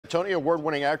Tony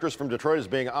Award-winning actress from Detroit is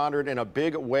being honored in a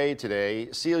big way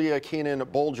today. Celia Keenan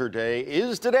Bolger Day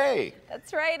is today.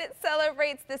 That's right. It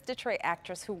celebrates this Detroit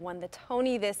actress who won the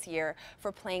Tony this year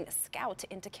for playing Scout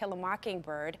in To Kill a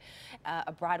Mockingbird,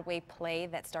 a Broadway play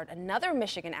that starred another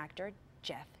Michigan actor,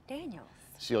 Jeff Daniels.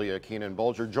 Celia Keenan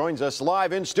Bolger joins us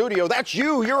live in studio. That's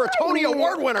you. You're a Tony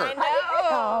Award winner. I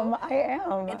know. I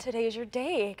am. And today is your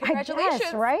day. Congratulations. I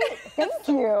guess, right? Thank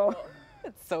you.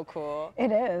 It's so cool.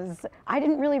 It is. I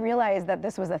didn't really realize that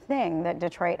this was a thing, that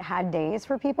Detroit had days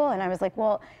for people. And I was like,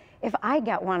 well, if I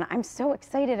get one, I'm so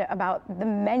excited about the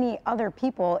many other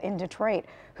people in Detroit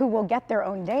who will get their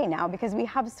own day now, because we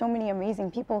have so many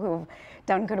amazing people who've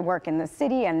done good work in the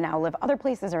city and now live other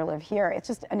places or live here. It's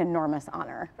just an enormous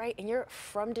honor. Right, and you're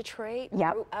from Detroit.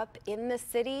 Yep. Grew up in the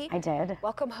city. I did.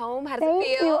 Welcome home. How does Thank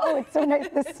it feel? you. Oh, it's so nice.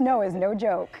 The snow is no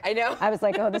joke. I know. I was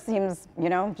like, oh, this seems, just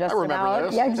I remember about.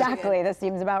 this. Yeah, exactly. This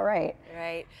seems about right.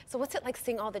 Right. So what's it like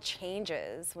seeing all the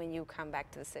changes when you come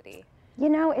back to the city?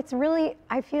 It's really,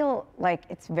 I feel like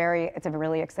it's a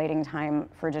really exciting time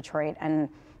for Detroit, and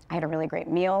I had a really great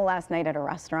meal last night at a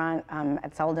restaurant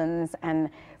at Selden's,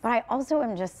 but I also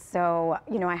am just so,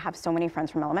 I have so many friends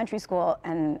from elementary school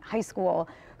and high school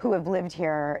who have lived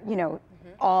here,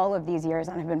 all of these years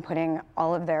and have been putting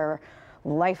all of their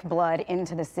lifeblood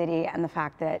into the city, and the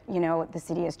fact that, the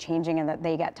city is changing and that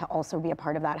they get to also be a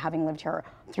part of that, having lived here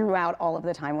throughout all of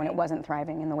the time when it wasn't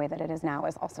thriving in the way that it is now,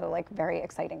 is also like very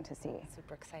exciting to see.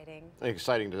 Super exciting.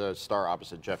 Exciting to star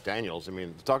opposite Jeff Daniels. I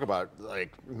mean, talk about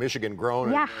like Michigan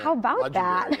grown. Yeah, and, how about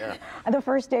that? Yeah. The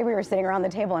first day we were sitting around the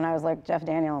table and I was like, Jeff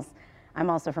Daniels,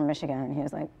 I'm also from Michigan. And he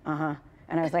was like, uh-huh.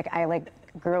 And I was like, I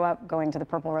grew up going to the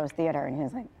Purple Rose Theater. And he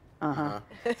was like,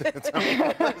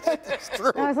 It's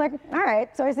true. I was like, all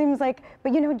right. So it seems like,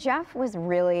 but Jeff was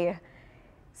really,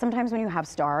 sometimes when you have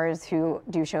stars who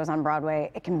do shows on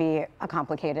Broadway, it can be a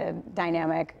complicated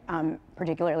dynamic,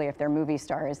 particularly if they're movie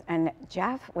stars. And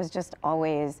Jeff was just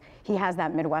always, he has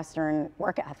that Midwestern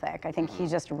work ethic. I think he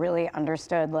just really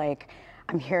understood,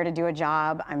 I'm here to do a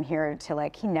job. I'm here to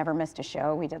he never missed a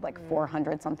show. We did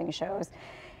 400 something shows.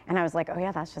 And I was like, oh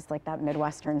yeah, that's just that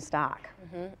Midwestern stock.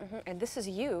 And this is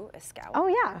you, a Scout. Oh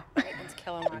yeah. Right, To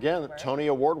Kill a Mockingbird. Again, Tony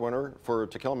Award winner for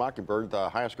To Kill a Mockingbird, the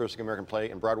highest grossing American play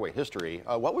in Broadway history.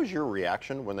 What was your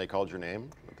reaction when they called your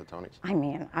name at the Tonys? I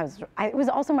mean, it was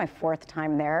also my 4th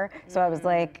time there. So I was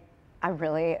like, I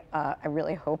really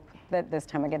hope that this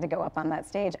time I get to go up on that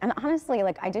stage. And honestly,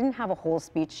 I didn't have a whole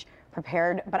speech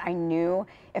prepared, but I knew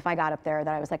if I got up there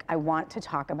that I was like, I want to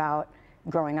talk about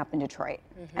growing up in Detroit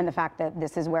and the fact that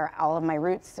this is where all of my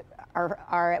roots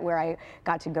are, where I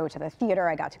got to go to the theater,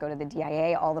 I got to go to the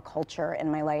DIA, all the culture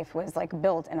in my life was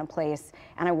built in a place,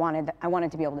 and I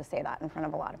wanted to be able to say that in front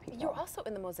of a lot of people. You're also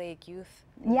in the Mosaic Youth.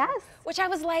 Yes. Which I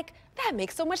was like, that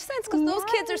makes so much sense, because those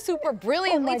kids are super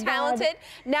brilliantly talented.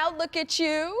 Now look at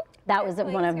you. That was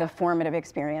one of the formative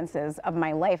experiences of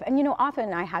my life. And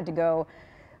often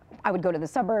I would go to the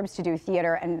suburbs to do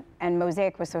theater, and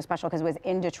Mosaic was so special because it was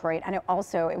in Detroit, and it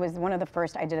was one of the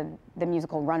first, I did the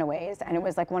musical Runaways, and it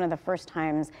was one of the first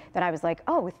times that I was like,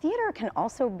 oh, theater can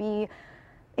also be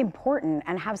important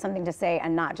and have something to say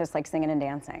and not just singing and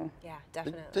dancing. Yeah,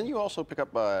 definitely. Didn't you also pick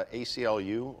up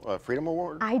ACLU Freedom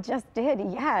Award? I just did,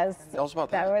 yes. Tell us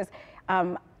about that. That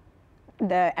was,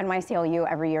 the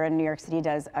NYCLU every year in New York City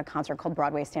does a concert called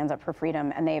Broadway Stands Up for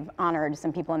Freedom, and they've honored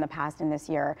some people in the past, and this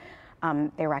year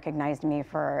they recognized me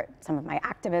for some of my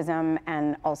activism,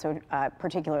 and also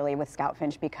particularly with Scout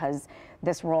Finch, because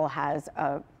this role has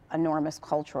enormous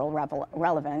cultural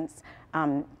relevance.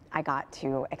 I got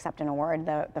to accept an award,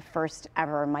 the first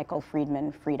ever Michael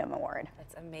Friedman Freedom Award.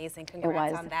 That's amazing.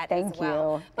 Congrats on that Thank as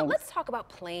well. you. But let's talk about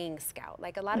playing Scout.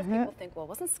 A lot of people think, well,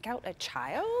 wasn't Scout a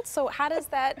child? So how does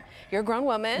that, you're a grown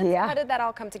woman, Yeah. how did that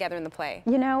all come together in the play?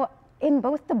 In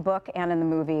both the book and in the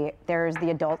movie, there's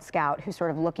the adult Scout who's sort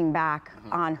of looking back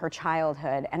on her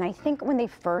childhood. And I think when they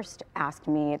first asked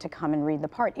me to come and read the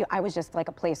part, I was just like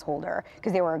a placeholder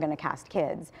because they were going to cast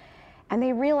kids. And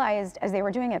they realized as they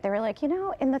were doing it, they were like, in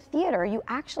the theater, you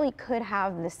actually could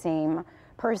have the same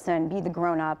person be the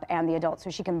grown-up and the adult,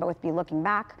 so she can both be looking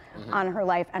back on her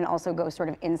life and also go sort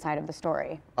of inside of the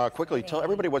story. Quickly, tell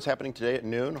everybody what's happening today at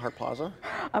noon, Hart Plaza.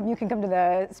 You can come to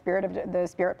the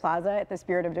Spirit Plaza at the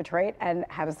Spirit of Detroit and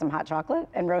have some hot chocolate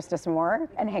and roast us some more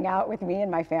and hang out with me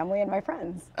and my family and my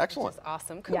friends. Excellent. Which is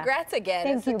awesome. Congrats again.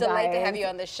 Thank It's you, a delight to guys. have you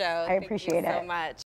on the show. I appreciate it so much.